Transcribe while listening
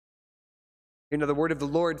Hear now the word of the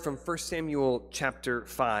Lord from 1 Samuel chapter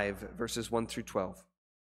 5, verses 1 through 12.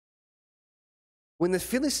 When the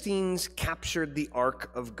Philistines captured the ark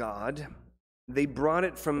of God, they brought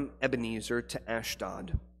it from Ebenezer to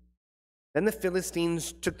Ashdod. Then the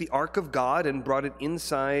Philistines took the ark of God and brought it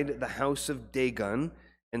inside the house of Dagon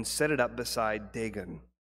and set it up beside Dagon.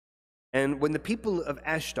 And when the people of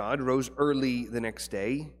Ashdod rose early the next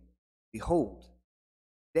day, behold,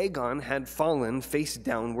 Dagon had fallen face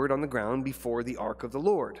downward on the ground before the ark of the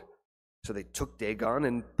Lord. So they took Dagon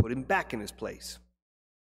and put him back in his place.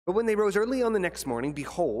 But when they rose early on the next morning,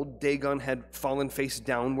 behold, Dagon had fallen face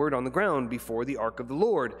downward on the ground before the ark of the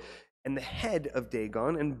Lord. And the head of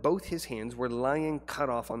Dagon and both his hands were lying cut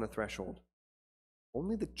off on the threshold.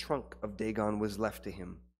 Only the trunk of Dagon was left to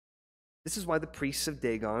him. This is why the priests of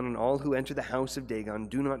Dagon and all who enter the house of Dagon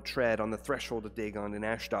do not tread on the threshold of Dagon in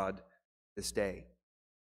Ashdod this day.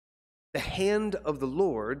 The hand of the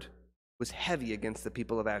Lord was heavy against the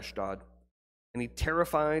people of Ashdod, and he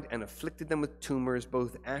terrified and afflicted them with tumors,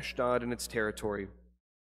 both Ashdod and its territory.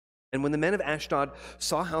 And when the men of Ashdod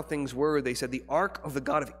saw how things were, they said, "The ark of the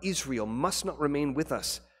God of Israel must not remain with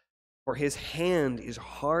us, for his hand is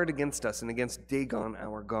hard against us and against Dagon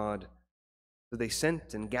our God." So they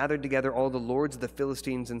sent and gathered together all the lords of the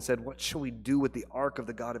Philistines and said, "What shall we do with the ark of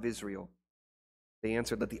the God of Israel?" They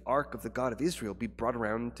answered, "Let the ark of the God of Israel be brought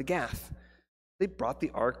around to Gath." They brought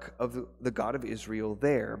the ark of the God of Israel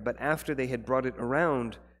there, but after they had brought it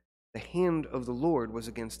around, the hand of the Lord was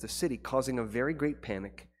against the city, causing a very great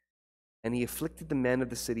panic. And he afflicted the men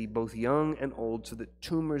of the city, both young and old, so that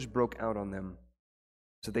tumors broke out on them.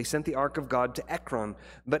 So they sent the ark of God to Ekron.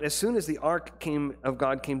 But as soon as the ark of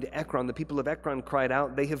God came to Ekron, the people of Ekron cried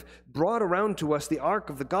out, "They have brought around to us the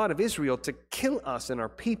ark of the God of Israel to kill us and our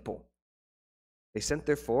people." They sent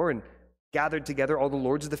therefore and gathered together all the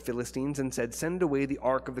lords of the Philistines and said, "Send away the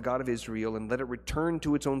ark of the God of Israel and let it return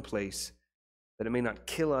to its own place, that it may not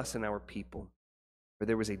kill us and our people." For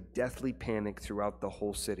there was a deathly panic throughout the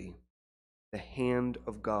whole city. The hand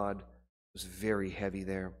of God was very heavy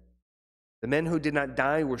there. The men who did not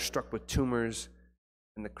die were struck with tumors,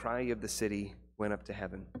 and the cry of the city went up to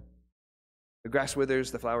heaven. The grass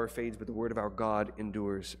withers, the flower fades, but the word of our God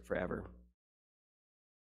endures forever.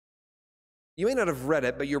 You may not have read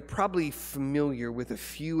it, but you're probably familiar with a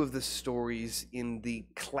few of the stories in the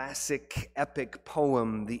classic epic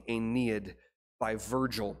poem, the Aeneid, by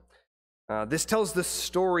Virgil. This tells the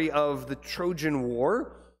story of the Trojan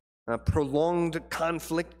War, a prolonged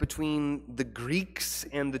conflict between the Greeks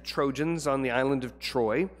and the Trojans on the island of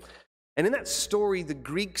Troy. And in that story, the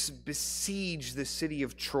Greeks besieged the city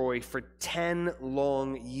of Troy for 10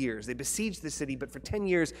 long years. They besieged the city, but for 10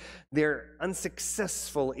 years, they're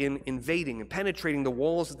unsuccessful in invading and penetrating the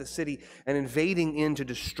walls of the city and invading in to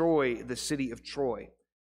destroy the city of Troy.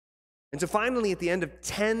 And so finally, at the end of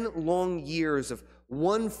 10 long years of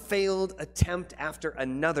one failed attempt after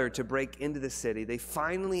another to break into the city, they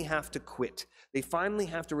finally have to quit. They finally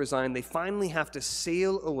have to resign. They finally have to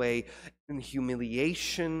sail away in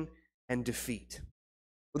humiliation and defeat.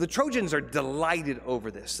 Well, the Trojans are delighted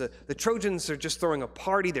over this. The Trojans are just throwing a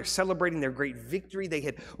party. They're celebrating their great victory. They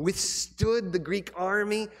had withstood the Greek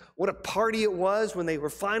army. What a party it was when they were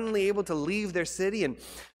finally able to leave their city. And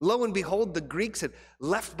lo and behold, the Greeks had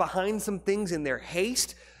left behind some things in their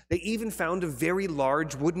haste. They even found a very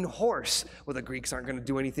large wooden horse. Well, the Greeks aren't going to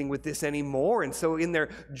do anything with this anymore. And so in their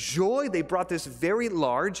joy, they brought this very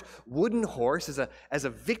large wooden horse as a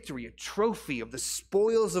victory, a trophy of the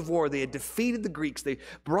spoils of war. They had defeated the Greeks. They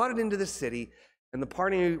brought it into the city, and the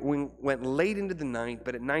party went late into the night.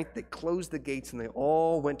 But at night, they closed the gates, and they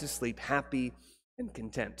all went to sleep happy and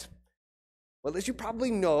content. Well, as you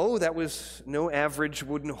probably know, that was no average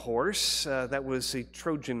wooden horse. That was a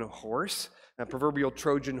Trojan horse. A proverbial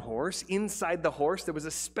Trojan horse. Inside the horse, there was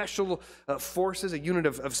a special forces, a unit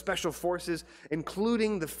of special forces,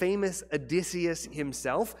 including the famous Odysseus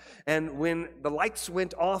himself. And when the lights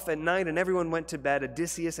went off at night and everyone went to bed,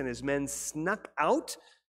 Odysseus and his men snuck out.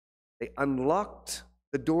 They unlocked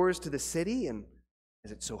the doors to the city, and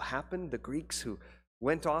as it so happened, the Greeks, who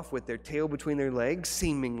went off with their tail between their legs,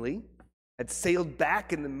 seemingly, had sailed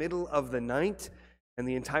back in the middle of the night. And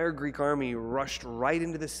the entire Greek army rushed right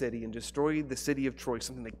into the city and destroyed the city of Troy,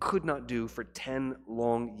 something they could not do for 10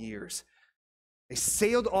 long years. They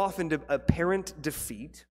sailed off into apparent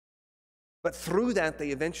defeat, but through that they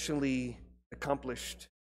eventually accomplished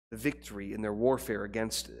the victory in their warfare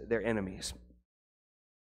against their enemies.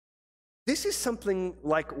 This is something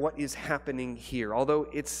like what is happening here, although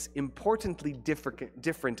it's importantly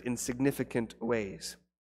different in significant ways.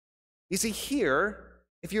 You see, here,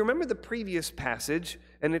 if you remember the previous passage,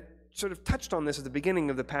 and it sort of touched on this at the beginning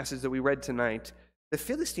of the passage that we read tonight. The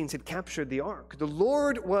Philistines had captured the ark. The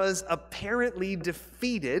Lord was apparently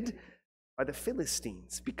defeated by the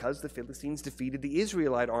Philistines because the Philistines defeated the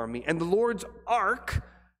Israelite army. And the Lord's ark,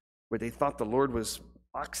 where they thought the Lord was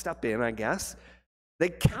boxed up in, I guess, they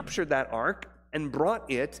captured that ark and brought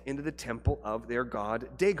it into the temple of their god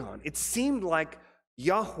Dagon. It seemed like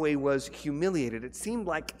Yahweh was humiliated. It seemed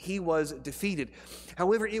like he was defeated.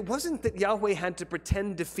 However, it wasn't that Yahweh had to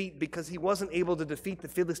pretend defeat because he wasn't able to defeat the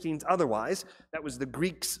Philistines otherwise. That was the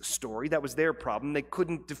Greeks' story. That was their problem. They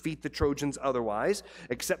couldn't defeat the Trojans otherwise,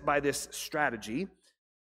 except by this strategy.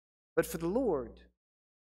 But for the Lord,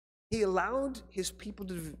 he allowed his people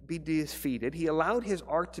to be defeated. He allowed his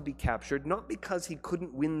ark to be captured, not because he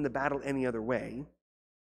couldn't win the battle any other way,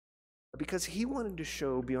 but because he wanted to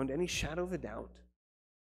show beyond any shadow of a doubt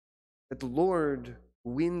that the Lord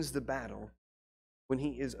wins the battle when he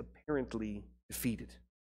is apparently defeated.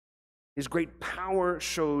 His great power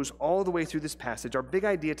shows all the way through this passage. Our big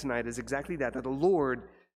idea tonight is exactly that the Lord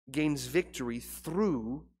gains victory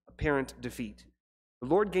through apparent defeat. The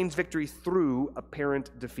Lord gains victory through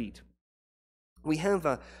apparent defeat. We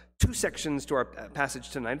have two sections to our passage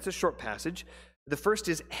tonight. It's a short passage. The first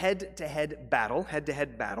is head-to-head battle,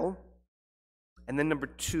 and then number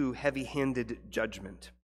 2, heavy-handed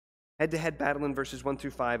judgment. Head-to-head battle in verses 1 through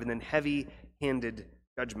 5, and then heavy-handed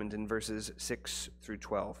judgment in verses 6 through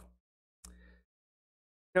 12.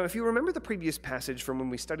 Now, if you remember the previous passage from when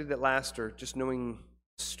we studied it last, or just knowing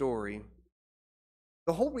the story,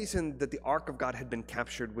 the whole reason that the Ark of God had been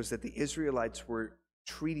captured was that the Israelites were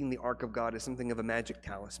treating the Ark of God as something of a magic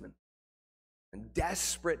talisman. And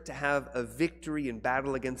desperate to have a victory in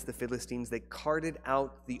battle against the Philistines, they carted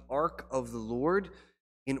out the Ark of the Lord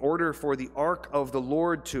in order for the Ark of the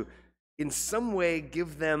Lord to in some way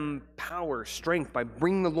give them power, strength, by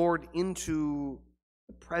bringing the Lord into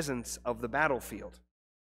the presence of the battlefield.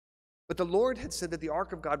 But the Lord had said that the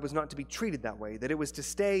Ark of God was not to be treated that way, that it was to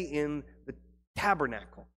stay in the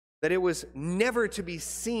tabernacle, that it was never to be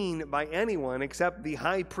seen by anyone except the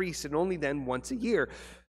high priest, and only then once a year.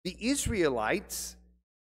 The Israelites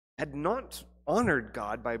had not honored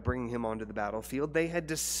God by bringing him onto the battlefield. They had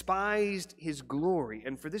despised his glory,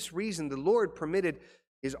 and for this reason, the Lord permitted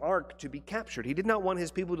his ark to be captured. He did not want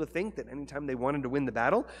his people to think that anytime they wanted to win the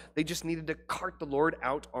battle, they just needed to cart the Lord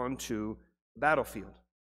out onto the battlefield.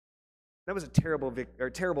 That was a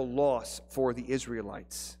terrible loss for the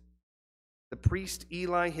Israelites. The priest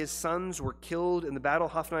Eli, his sons were killed in the battle,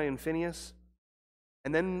 Hophni and Phinehas.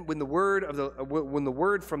 And then when the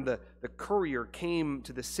word from the courier came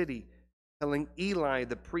to the city, telling Eli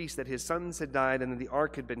the priest that his sons had died and that the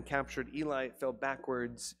ark had been captured, Eli fell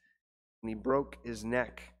backwards and he broke his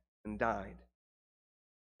neck and died.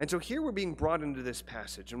 And so here we're being brought into this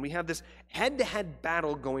passage, and we have this head-to-head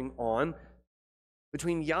battle going on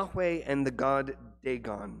between Yahweh and the god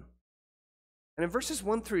Dagon. And in verses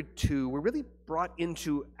 1 through 2, we're really brought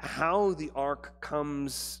into how the ark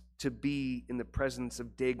comes to be in the presence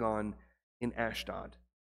of Dagon in Ashdod.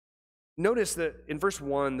 Notice that in verse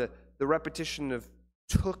 1, the repetition of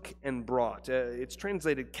took and brought. It's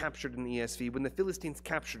translated captured in the ESV. When the Philistines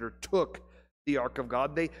captured or took the ark of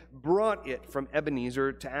God, they brought it from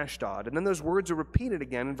Ebenezer to Ashdod. And then those words are repeated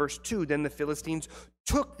again in verse 2. Then the Philistines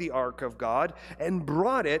took the ark of God and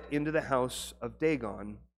brought it into the house of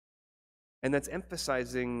Dagon. And that's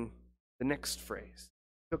emphasizing the next phrase.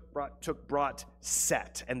 Took, brought,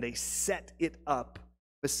 set. And they set it up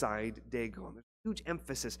beside Dagon. There's a huge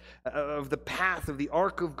emphasis of the path of the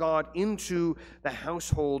ark of God into the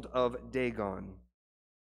household of Dagon.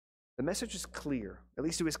 The message is clear. At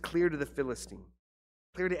least it was clear to the Philistine,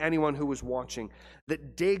 clear to anyone who was watching,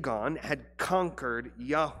 that Dagon had conquered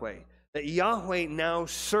Yahweh. That Yahweh now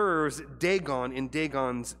serves Dagon in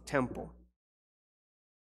Dagon's temple.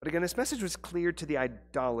 But again, this message was clear to the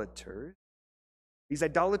idolaters. These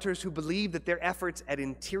idolaters who believe that their efforts at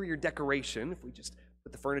interior decoration, if we just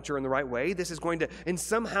put the furniture in the right way, this is going to and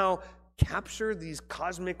somehow capture these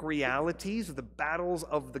cosmic realities of the battles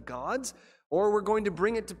of the gods, or we're going to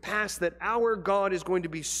bring it to pass that our God is going to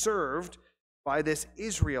be served by this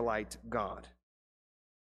Israelite God.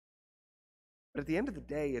 But at the end of the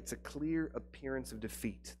day, it's a clear appearance of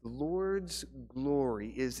defeat. The Lord's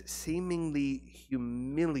glory is seemingly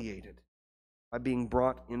humiliated by being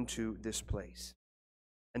brought into this place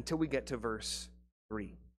until we get to verse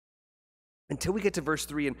 3. Until we get to verse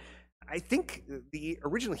 3, and I think the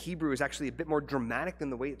original Hebrew is actually a bit more dramatic than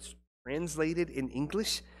the way it's translated in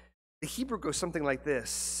English. The Hebrew goes something like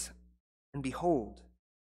this: and behold,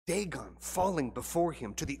 Dagon falling before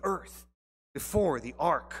him to the earth, before the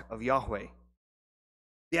ark of Yahweh.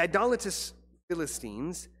 The idolatrous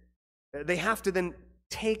Philistines They have to then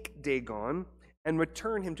take Dagon and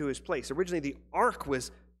return him to his place. Originally, the ark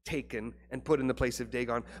was taken and put in the place of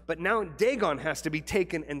Dagon, but now Dagon has to be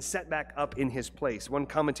taken and set back up in his place. One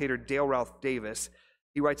commentator, Dale Ralph Davis,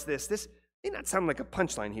 he writes this may not sound like a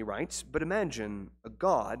punchline, he writes, but imagine a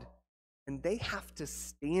god and they have to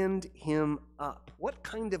stand him up. What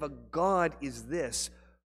kind of a God is this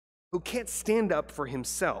who can't stand up for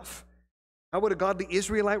himself? How would a godly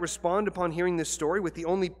Israelite respond upon hearing this story? With the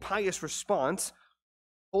only pious response,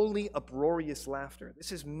 holy uproarious laughter.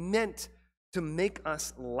 This is meant to make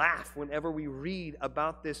us laugh whenever we read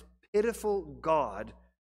about this pitiful God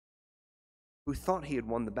who thought he had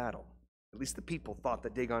won the battle. At least the people thought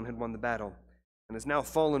that Dagon had won the battle and has now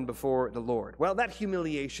fallen before the Lord. Well, that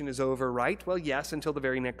humiliation is over, right? Well, yes, until the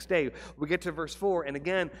very next day. We get to verse 4, and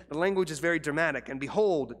again, the language is very dramatic. And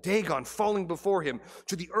behold, Dagon falling before him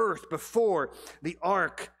to the earth before the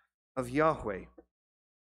ark of Yahweh.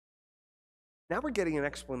 Now we're getting an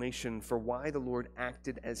explanation for why the Lord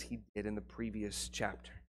acted as he did in the previous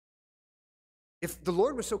chapter. If the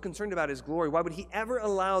Lord was so concerned about his glory, why would he ever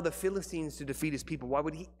allow the Philistines to defeat his people? Why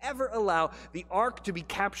would he ever allow the ark to be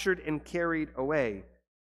captured and carried away?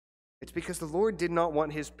 It's because the Lord did not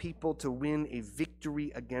want his people to win a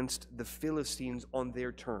victory against the Philistines on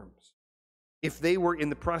their terms. If they were in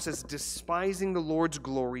the process despising the Lord's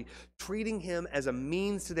glory, treating him as a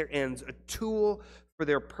means to their ends, a tool for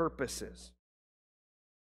their purposes.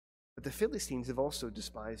 But the Philistines have also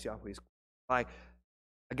despised Yahweh's glory by,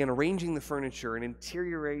 again, arranging the furniture, an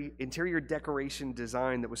interior decoration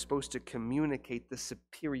design that was supposed to communicate the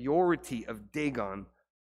superiority of Dagon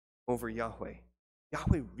over Yahweh.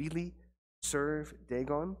 Yahweh really serve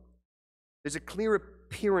Dagon? There's a clear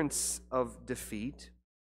appearance of defeat,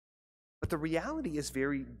 but the reality is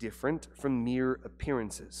very different from mere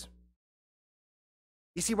appearances.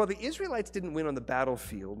 You see, while the Israelites didn't win on the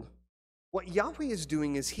battlefield, what Yahweh is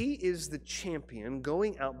doing is he is the champion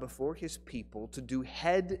going out before his people to do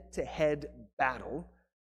head-to-head battle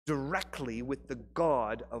directly with the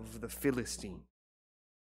God of the Philistine.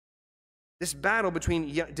 This battle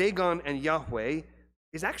between Dagon and Yahweh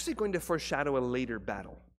is actually going to foreshadow a later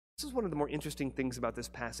battle. This is one of the more interesting things about this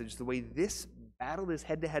passage. The way this battle, this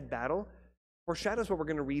head-to-head battle, foreshadows what we're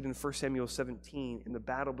going to read in 1 Samuel 17 in the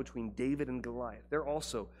battle between David and Goliath.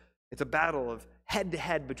 It's a battle of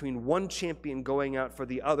head-to-head between one champion going out for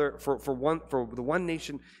the other, for the one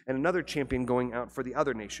nation, and another champion going out for the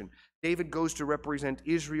other nation. David goes to represent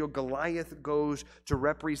Israel. Goliath goes to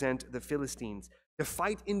represent the Philistines, to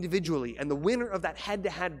fight individually. And the winner of that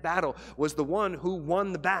head-to-head battle was the one who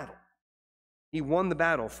won the battle. He won the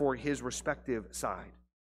battle for his respective side.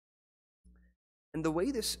 And the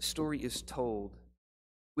way this story is told,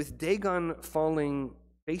 with Dagon falling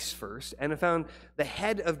face first, and I found the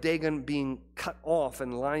head of Dagon being cut off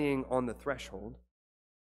and lying on the threshold,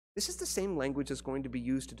 this is the same language that's going to be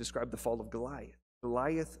used to describe the fall of Goliath.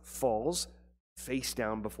 Goliath falls face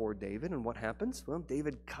down before David, and what happens? Well,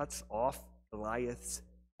 David cuts off Goliath's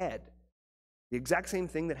head. The exact same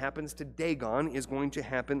thing that happens to Dagon is going to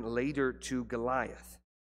happen later to Goliath.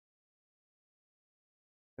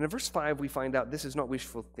 And in verse 5, we find out this is not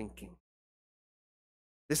wishful thinking.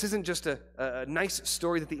 This isn't just a nice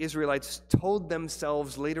story that the Israelites told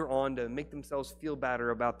themselves later on to make themselves feel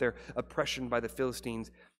better about their oppression by the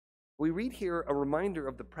Philistines. We read here a reminder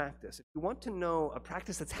of the practice. If you want to know a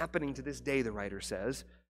practice that's happening to this day, the writer says,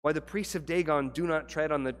 why the priests of Dagon do not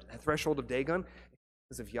tread on the threshold of Dagon, it's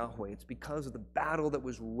because of Yahweh. It's because of the battle that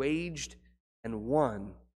was waged and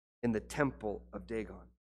won in the temple of Dagon.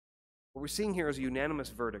 What we're seeing here is a unanimous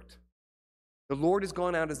verdict. The Lord has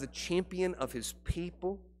gone out as the champion of his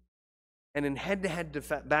people, and in head-to-head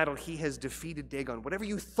battle, he has defeated Dagon. Whatever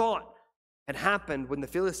you thought had happened when the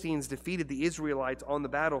Philistines defeated the Israelites on the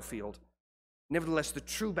battlefield, nevertheless, the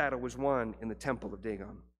true battle was won in the temple of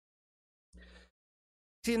Dagon.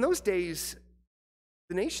 See, in those days,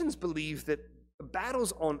 the nations believed that the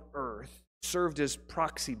battles on earth served as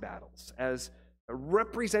proxy battles, as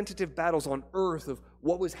representative battles on earth of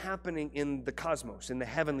what was happening in the cosmos, in the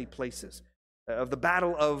heavenly places. Of the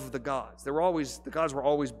battle of the gods. The gods were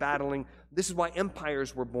always battling. This is why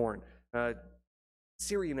empires were born.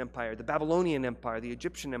 Syrian Empire, the Babylonian Empire, the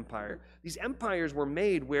Egyptian Empire. These empires were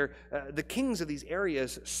made where the kings of these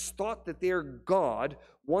areas thought that their god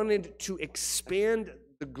wanted to expand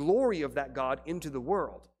the glory of that god into the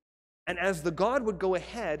world. And as the god would go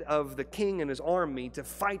ahead of the king and his army to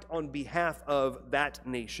fight on behalf of that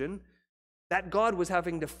nation, that god was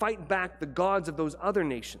having to fight back the gods of those other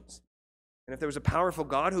nations. And if there was a powerful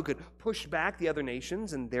God who could push back the other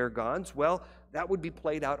nations and their gods, well, that would be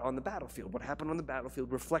played out on the battlefield. What happened on the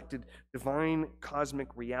battlefield reflected divine cosmic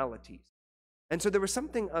realities. And so there was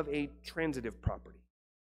something of a transitive property.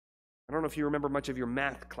 I don't know if you remember much of your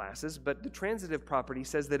math classes, but the transitive property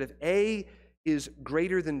says that if A is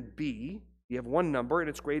greater than B, you have one number and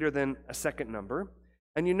it's greater than a second number,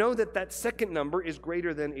 and you know that that second number is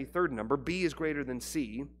greater than a third number, B is greater than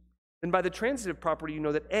C, then by the transitive property you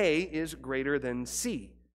know that A is greater than C.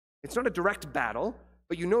 It's not a direct battle,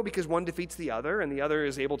 but you know because one defeats the other and the other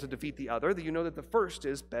is able to defeat the other, that you know that the first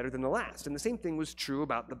is better than the last. And the same thing was true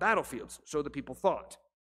about the battlefields, so the people thought.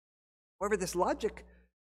 However, this logic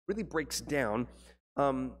really breaks down.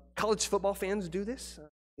 College football fans do this.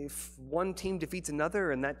 If one team defeats another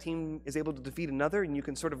and that team is able to defeat another, and you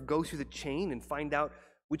can sort of go through the chain and find out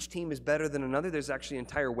which team is better than another, there's actually an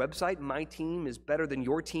entire website,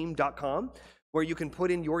 myteamisbetterthanyourteam.com, where you can put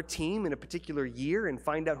in your team in a particular year and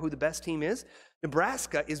find out who the best team is.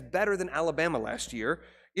 Nebraska is better than Alabama last year.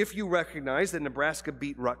 If you recognize that Nebraska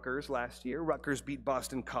beat Rutgers last year, Rutgers beat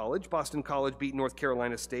Boston College beat North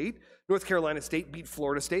Carolina State beat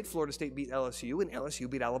Florida State beat LSU, and LSU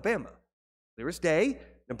beat Alabama. Clear as day,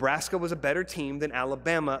 Nebraska was a better team than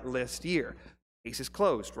Alabama last year. Case is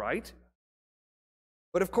closed, right?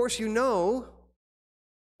 But of course you know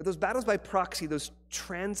that those battles by proxy, those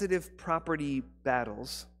transitive property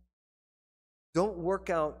battles, don't work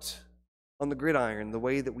out on the gridiron the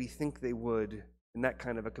way that we think they would in that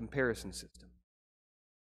kind of a comparison system.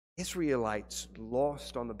 Israelites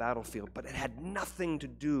lost on the battlefield, but it had nothing to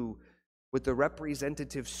do with the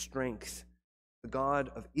representative strength, the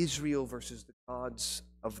God of Israel versus the gods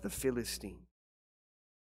of the Philistines.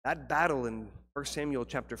 That battle in 1 Samuel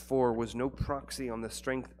chapter 4 was no proxy on the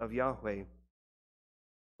strength of Yahweh.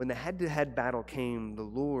 When the head-to-head battle came, the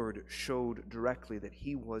Lord showed directly that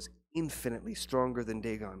he was infinitely stronger than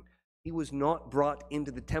Dagon. He was not brought into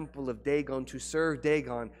the temple of Dagon to serve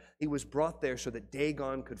Dagon. He was brought there so that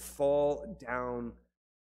Dagon could fall down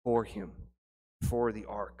for him, for the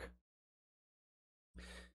ark.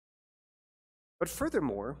 But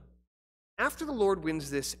furthermore, after the Lord wins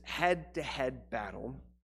this head-to-head battle,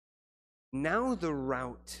 now the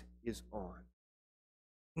rout is on.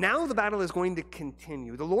 Now the battle is going to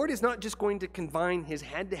continue. The Lord is not just going to confine his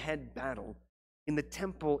head-to-head battle in the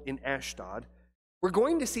temple in Ashdod. We're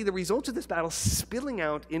going to see the results of this battle spilling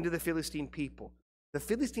out into the Philistine people. The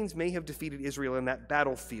Philistines may have defeated Israel in that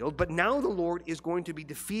battlefield, but now the Lord is going to be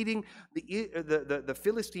defeating the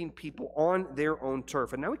Philistine people on their own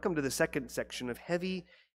turf. And now we come to the second section of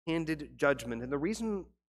heavy-handed judgment. And the reason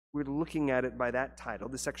we're looking at it by that title,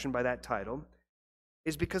 the section by that title,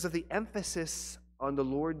 is because of the emphasis on the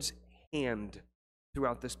Lord's hand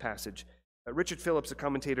throughout this passage. Richard Phillips, a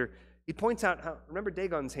commentator, he points out how, remember,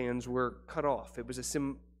 Dagon's hands were cut off. It was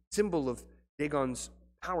a symbol of Dagon's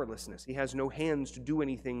powerlessness. He has no hands to do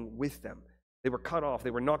anything with them. They were cut off.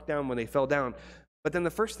 They were knocked down when they fell down. But then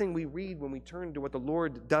the first thing we read when we turn to what the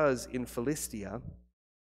Lord does in Philistia,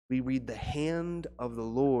 we read the hand of the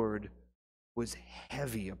Lord was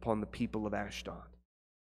heavy upon the people of Ashdod.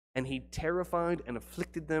 And he terrified and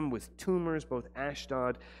afflicted them with tumors, both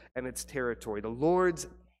Ashdod and its territory. The Lord's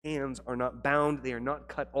hands are not bound, they are not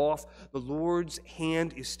cut off. The Lord's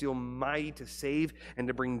hand is still mighty to save and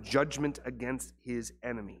to bring judgment against his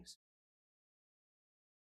enemies.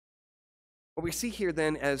 What we see here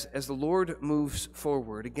then, as the Lord moves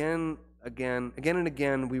forward, again and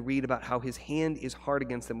again, we read about how his hand is hard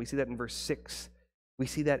against them. We see that in verse 6. We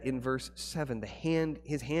see that in verse 7.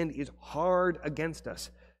 His hand is hard against us.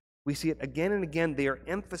 We see it again and again. They are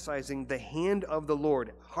emphasizing the hand of the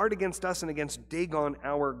Lord, hard against us and against Dagon,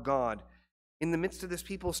 our God. In the midst of this,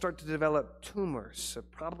 people start to develop tumors,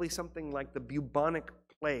 probably something like the bubonic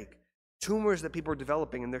plague. Tumors that people are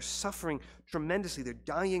developing, and they're suffering tremendously. They're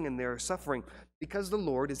dying and they're suffering because the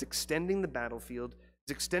Lord is extending the battlefield,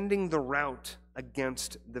 is extending the rout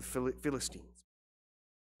against the Philistines.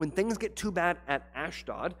 When things get too bad at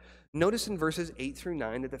Ashdod, notice in verses 8 through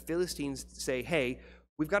 9 that the Philistines say, hey,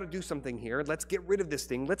 we've got to do something here. Let's get rid of this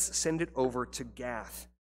thing. Let's send it over to Gath.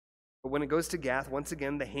 But when it goes to Gath, once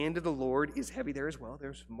again, the hand of the Lord is heavy there as well.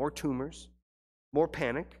 There's more tumors, more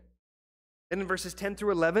panic. Then in verses 10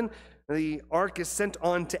 through 11, the ark is sent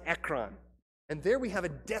on to Ekron. And there we have a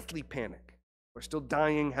deathly panic. We're still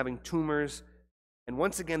dying, having tumors. And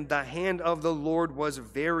once again, the hand of the Lord was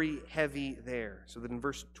very heavy there. So that in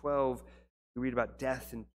verse 12, we read about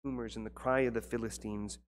death and tumors and the cry of the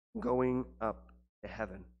Philistines going up to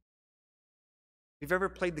heaven. If you've ever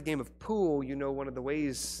played the game of pool, you know one of the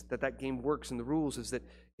ways that game works and the rules is that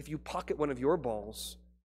if you pocket one of your balls,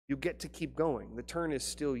 You get to keep going. The turn is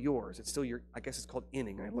still yours. It's still your, I guess it's called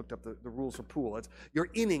inning. I looked up the rules for pool. Your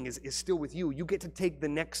inning is still with you. You get to take the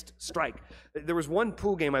next strike. There was one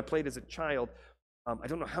pool game I played as a child. I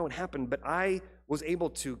don't know how it happened, but I was able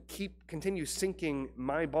to continue sinking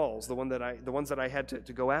my balls, the ones that I had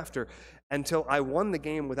to go after, until I won the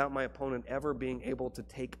game without my opponent ever being able to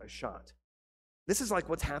take a shot. This is like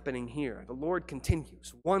what's happening here. The Lord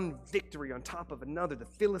continues, one victory on top of another. The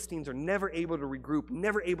Philistines are never able to regroup,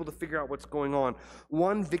 never able to figure out what's going on.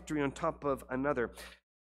 One victory on top of another.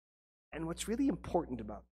 And what's really important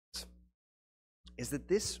about this is that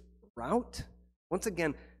this route, once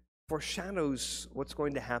again, foreshadows what's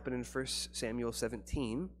going to happen in 1 Samuel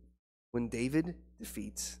 17 when David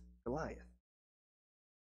defeats Goliath.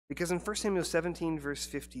 Because in 1 Samuel 17, verse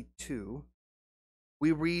 52,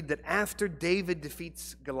 we read that after David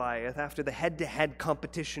defeats Goliath, after the head-to-head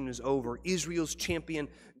competition is over, Israel's champion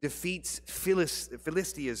defeats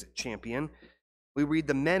Philistia's champion. We read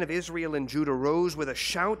the men of Israel and Judah rose with a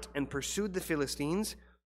shout and pursued the Philistines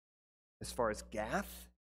as far as Gath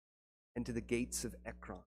and to the gates of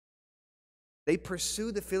Ekron. They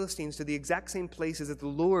pursue the Philistines to the exact same places that the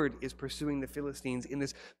Lord is pursuing the Philistines in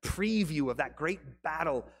this preview of that great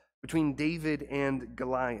battle between David and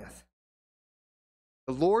Goliath.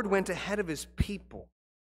 The Lord went ahead of his people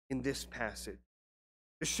in this passage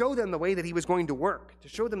to show them the way that he was going to work, to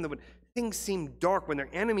show them that when things seemed dark, when their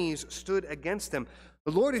enemies stood against them,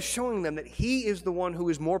 the Lord is showing them that he is the one who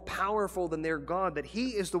is more powerful than their God, that he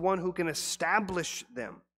is the one who can establish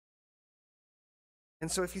them.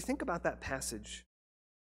 And so if you think about that passage,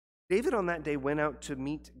 David on that day went out to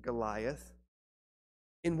meet Goliath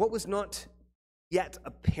in what was not yet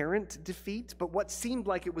apparent defeat, but what seemed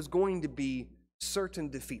like it was going to be certain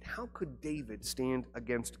defeat. How could David stand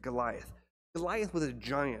against Goliath? Goliath was a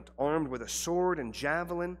giant, armed with a sword and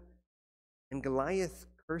javelin, and Goliath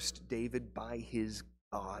cursed David by his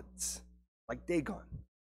gods, like Dagon.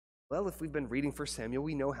 Well, if we've been reading 1 Samuel,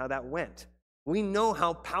 we know how that went. We know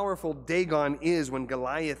how powerful Dagon is when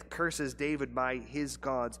Goliath curses David by his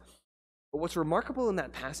gods. But what's remarkable in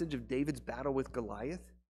that passage of David's battle with Goliath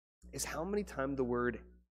is how many times the word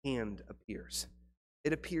hand appears.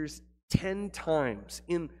 It appears 10 times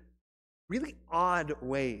in really odd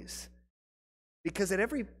ways. Because at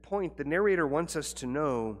every point, the narrator wants us to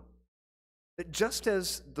know that just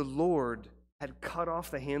as the Lord had cut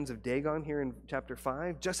off the hands of Dagon here in chapter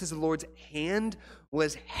 5, just as the Lord's hand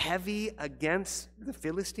was heavy against the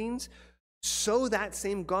Philistines, so that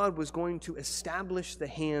same God was going to establish the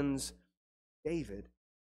hands of David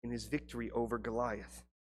in his victory over Goliath.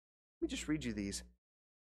 Let me just read you these.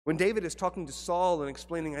 When David is talking to Saul and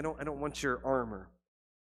explaining, I don't want your armor,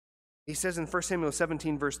 he says in 1 Samuel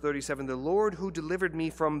 17, verse 37, the Lord who delivered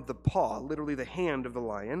me from the paw, literally the hand of the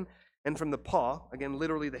lion, and from the paw, again,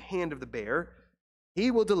 literally the hand of the bear, he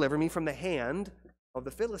will deliver me from the hand of the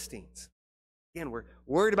Philistines. Again, we're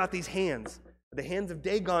worried about these hands. Are the hands of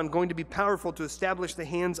Dagon going to be powerful to establish the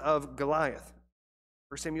hands of Goliath?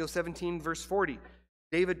 1 Samuel 17, verse 40,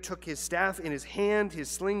 David took his staff in his hand, his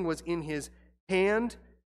sling was in his hand.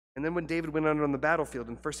 And then when David went out on the battlefield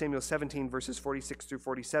in 1 Samuel 17, verses 46 through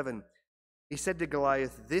 47, he said to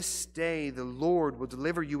Goliath, this day the Lord will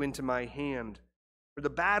deliver you into my hand. For the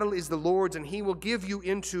battle is the Lord's, and he will give you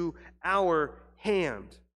into our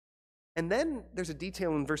hand. And then there's a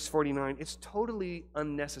detail in verse 49. It's totally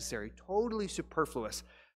unnecessary, totally superfluous,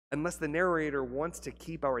 unless the narrator wants to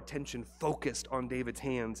keep our attention focused on David's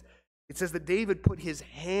hands. It says that David put his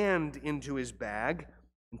hand into his bag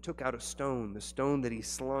and took out a stone, the stone that he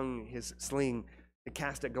slung his sling to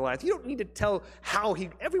cast at Goliath. You don't need to tell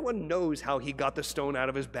everyone knows how he got the stone out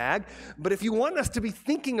of his bag, but if you want us to be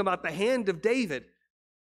thinking about the hand of David,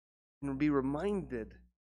 and be reminded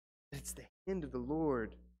that it's the hand of the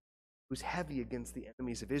Lord who's heavy against the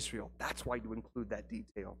enemies of Israel. That's why you include that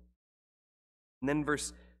detail. And then 1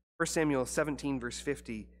 Samuel 17, verse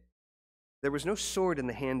 50, there was no sword in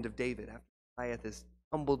the hand of David after Goliath is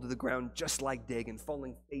tumbled to the ground just like Dagon,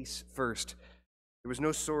 falling face first. There was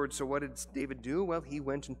no sword, so what did David do? Well, he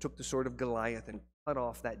went and took the sword of Goliath and cut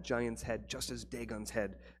off that giant's head, just as Dagon's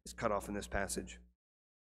head is cut off in this passage.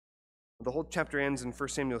 The whole chapter ends in 1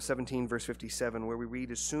 Samuel 17, verse 57, where we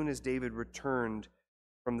read, as soon as David returned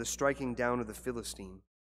from the striking down of the Philistine,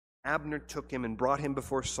 Abner took him and brought him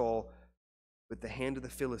before Saul with the head of the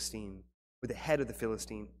Philistine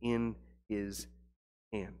in his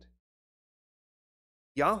hand.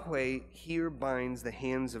 Yahweh here binds the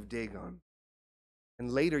hands of Dagon,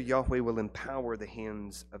 and later Yahweh will empower the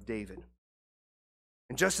hands of David.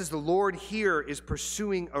 And just as the Lord here is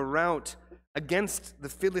pursuing a route against the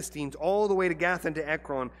Philistines all the way to Gath and to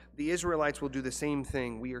Ekron, the Israelites will do the same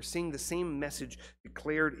thing. We are seeing the same message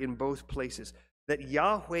declared in both places, that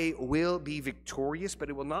Yahweh will be victorious, but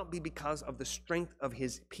it will not be because of the strength of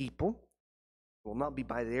his people. It will not be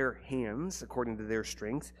by their hands, according to their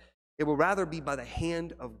strength. It will rather be by the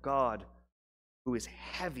hand of God, who is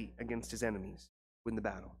heavy against his enemies, win the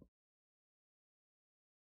battle.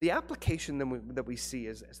 The application that we see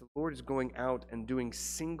as the Lord is going out and doing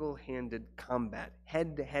single-handed combat,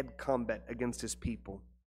 head-to-head combat against his people,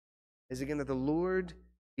 is again that the Lord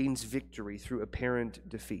gains victory through apparent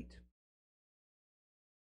defeat.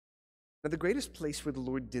 Now, the greatest place where the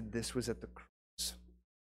Lord did this was at the cross,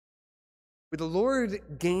 where the Lord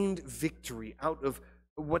gained victory out of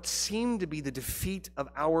what seemed to be the defeat of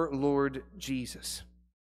our Lord Jesus.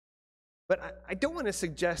 But I don't want to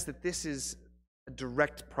suggest that this is a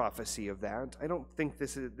direct prophecy of that. I don't think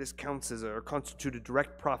this counts as or constitute a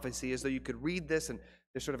direct prophecy, as though you could read this and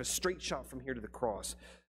there's sort of a straight shot from here to the cross.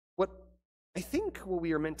 What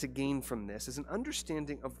we are meant to gain from this is an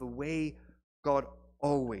understanding of the way God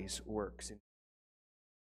always works.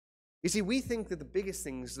 You see, we think that the biggest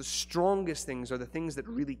things, the strongest things, are the things that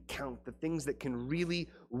really count, the things that can really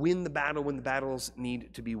win the battle when the battles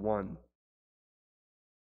need to be won.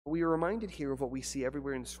 But we are reminded here of what we see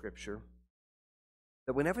everywhere in Scripture,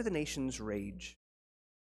 that whenever the nations rage,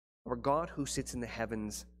 our God who sits in the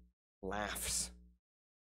heavens laughs.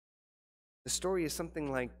 The story is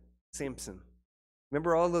something like Samson.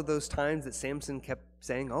 Remember all of those times that Samson kept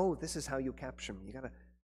saying, "Oh, this is how you capture me. You got to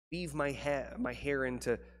weave my hair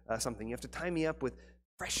into something. You have to tie me up with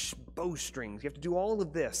fresh bowstrings. You have to do all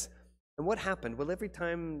of this." And what happened? Well, every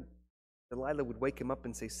time Delilah would wake him up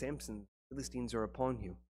and say, "Samson, the Philistines are upon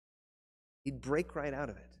you," he'd break right out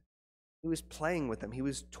of it. He was playing with them. He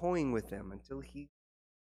was toying with them until he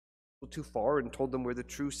went too far and told them where the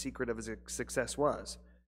true secret of his success was.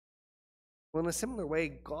 Well, in a similar way,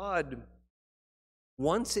 God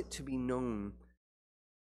wants it to be known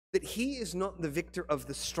that he is not the victor of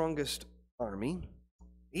the strongest army.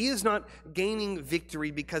 He is not gaining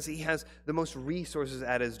victory because he has the most resources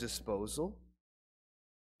at his disposal.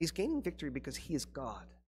 He's gaining victory because he is God.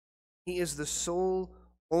 He is the sole,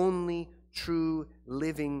 only, true,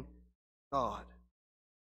 living God.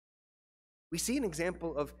 We see an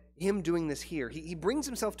example of him doing this here. He brings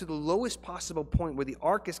himself to the lowest possible point where the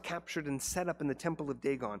ark is captured and set up in the temple of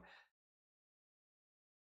Dagon.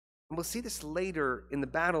 And we'll see this later in the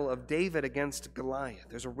battle of David against Goliath.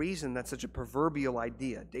 There's a reason that's such a proverbial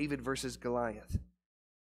idea, David versus Goliath.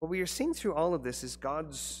 What we are seeing through all of this is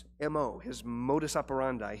God's MO, his modus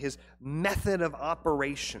operandi, his method of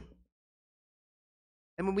operation.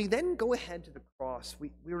 And when we then go ahead to the cross,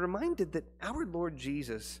 we're reminded that our Lord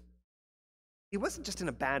Jesus, he wasn't just in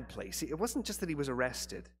a bad place. It wasn't just that he was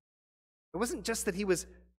arrested. It wasn't just that he was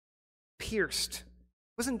pierced.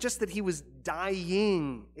 It wasn't just that he was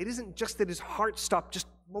dying. It isn't just that his heart stopped just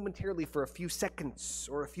momentarily for a few seconds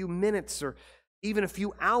or a few minutes or even a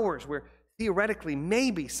few hours where theoretically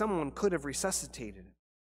maybe someone could have resuscitated him.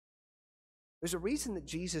 There's a reason that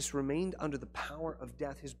Jesus remained under the power of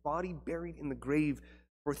death, his body buried in the grave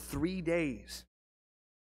for 3 days.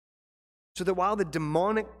 So that while the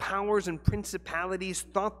demonic powers and principalities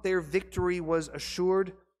thought their victory was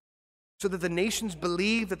assured, so that the nations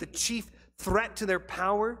believed that the chief threat to their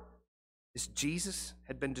power, this Jesus,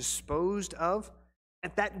 had been disposed of,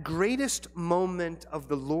 at that greatest moment of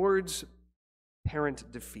the Lord's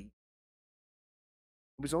apparent defeat,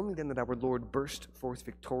 it was only then that our Lord burst forth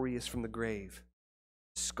victorious from the grave,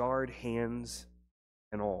 scarred hands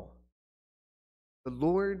and all. The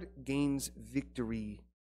Lord gains victory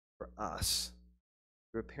for us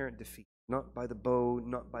through apparent defeat, not by the bow,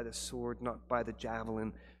 not by the sword, not by the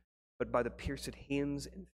javelin, but by the pierced hands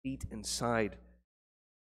and feet and side.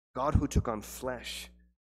 God who took on flesh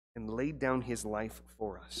and laid down his life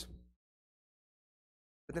for us.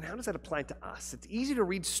 But then how does that apply to us? It's easy to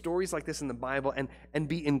read stories like this in the Bible and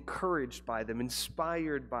be encouraged by them,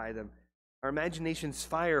 inspired by them. Our imaginations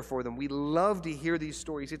fire for them. We love to hear these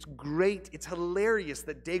stories. It's great. It's hilarious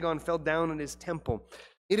that Dagon fell down in his temple.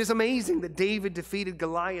 It is amazing that David defeated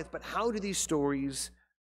Goliath. But how do these stories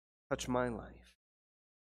touch my life?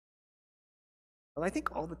 Well, I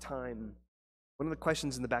think all the time, one of the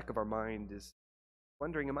questions in the back of our mind is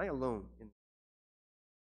wondering, am I alone?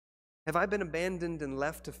 Have I been abandoned and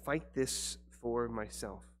left to fight this for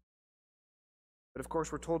myself? But of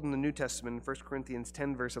course, we're told in the New Testament, in 1 Corinthians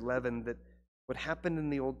 10, verse 11, that what happened in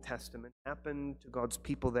the Old Testament happened to God's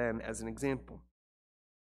people then as an example.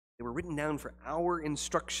 They were written down for our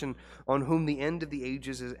instruction, on whom the end of the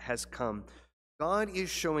ages has come. God is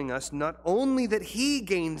showing us not only that he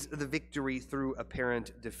gains the victory through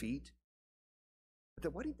apparent defeat, but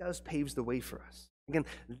that what he does paves the way for us. Again,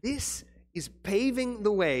 this is paving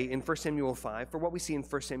the way in 1 Samuel 5 for what we see in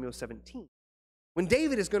 1 Samuel 17. When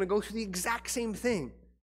David is going to go through the exact same thing,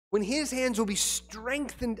 when his hands will be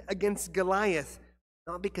strengthened against Goliath,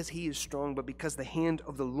 not because he is strong, but because the hand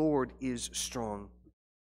of the Lord is strong.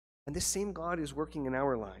 And this same God is working in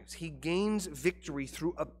our lives. He gains victory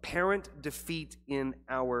through apparent defeat in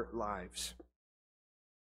our lives.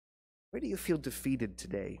 Where do you feel defeated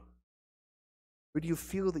today? Where do you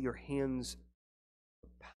feel that your hands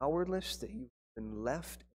are powerless, that you've been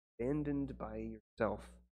left abandoned by yourself?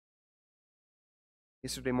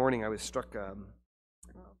 Yesterday morning, I was struck. You're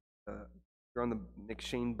on the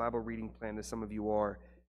McShane Bible reading plan, as some of you are.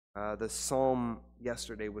 The psalm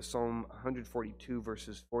yesterday was Psalm 142,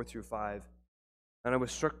 verses 4 through 5. And I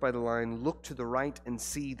was struck by the line, "Look to the right and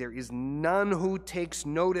see, there is none who takes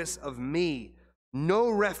notice of me. No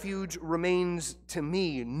refuge remains to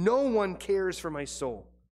me. No one cares for my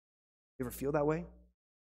soul." You ever feel that way?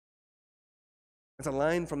 It's a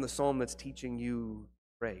line from the psalm that's teaching you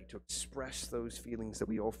to pray, to express those feelings that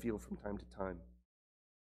we all feel from time to time.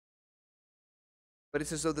 But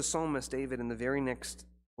it's as though the psalmist David, in the very next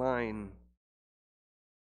line,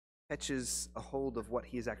 catches a hold of what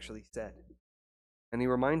he has actually said. And he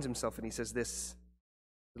reminds himself, and he says this,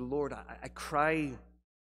 "Lord, I cry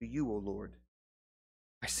to you, O Lord.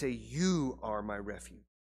 I say, you are my refuge,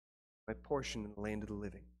 my portion in the land of the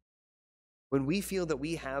living." When we feel that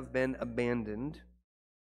we have been abandoned,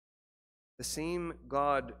 the same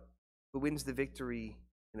God who wins the victory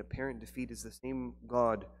in apparent defeat is the same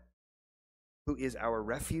God who is our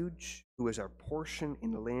refuge, who is our portion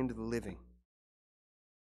in the land of the living.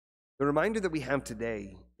 The reminder that we have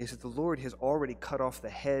today is that the Lord has already cut off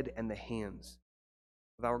the head and the hands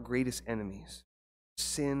of our greatest enemies,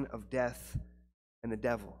 sin, of death, and the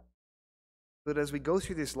devil. So that as we go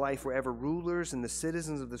through this life, wherever rulers and the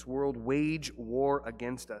citizens of this world wage war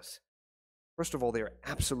against us, first of all, they are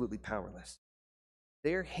absolutely powerless.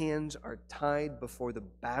 Their hands are tied before the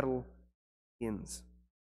battle begins.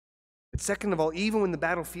 But second of all, even when the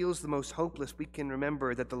battle feels the most hopeless, we can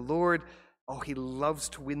remember that the Lord, he loves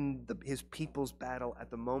to win his people's battle at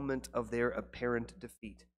the moment of their apparent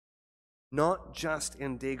defeat. Not just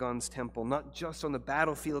in Dagon's temple, not just on the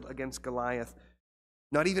battlefield against Goliath,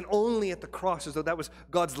 not even only at the cross, as though that was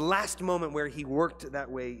God's last moment where he worked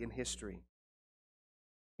that way in history.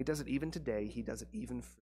 He does it even today. He does it even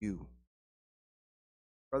for you.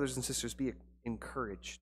 Brothers and sisters, be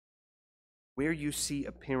encouraged. Where you see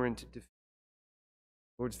apparent defeat,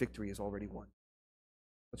 the Lord's victory is already won.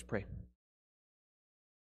 Let's pray.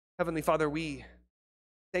 Heavenly Father, we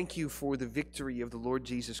thank you for the victory of the Lord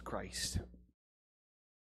Jesus Christ,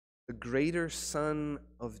 the greater Son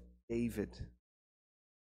of David,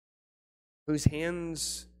 whose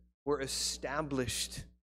hands were established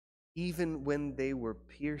even when they were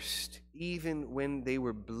pierced, even when they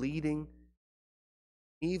were bleeding,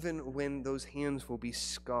 even when those hands will be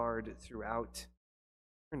scarred throughout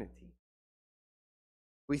eternity.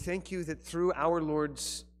 We thank you that through our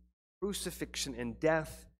Lord's crucifixion and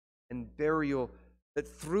death and burial, that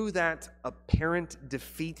through that apparent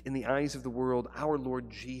defeat in the eyes of the world, our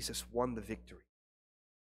Lord Jesus won the victory.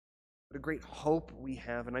 What a great hope we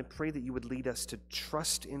have, and I pray that you would lead us to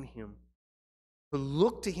trust in him, to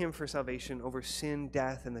look to him for salvation over sin,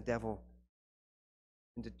 death, and the devil,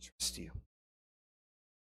 and to trust you.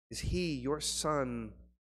 Is he, your Son,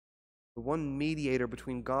 the one mediator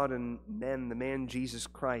between God and men, the man Jesus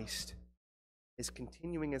Christ, is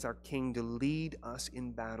continuing as our King to lead us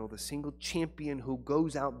in battle, the single champion who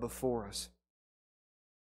goes out before us.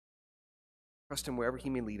 Trust him wherever he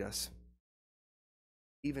may lead us.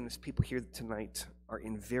 Even as people here tonight are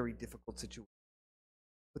in very difficult situations,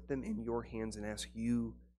 put them in your hands and ask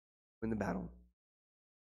you to win the battle.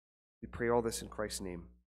 We pray all this in Christ's name.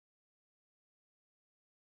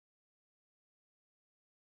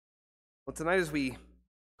 Well, tonight as we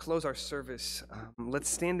close our service, let's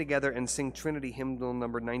stand together and sing Trinity Hymnal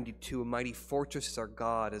number 92, "A Mighty Fortress is Our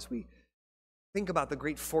God," as we think about the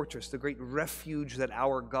great fortress, the great refuge that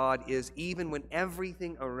our God is, even when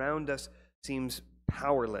everything around us seems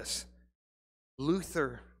powerless.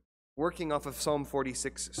 Luther, working off of Psalm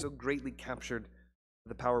 46, so greatly captured,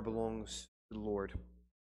 "The power belongs to the Lord."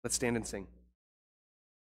 Let's stand and sing.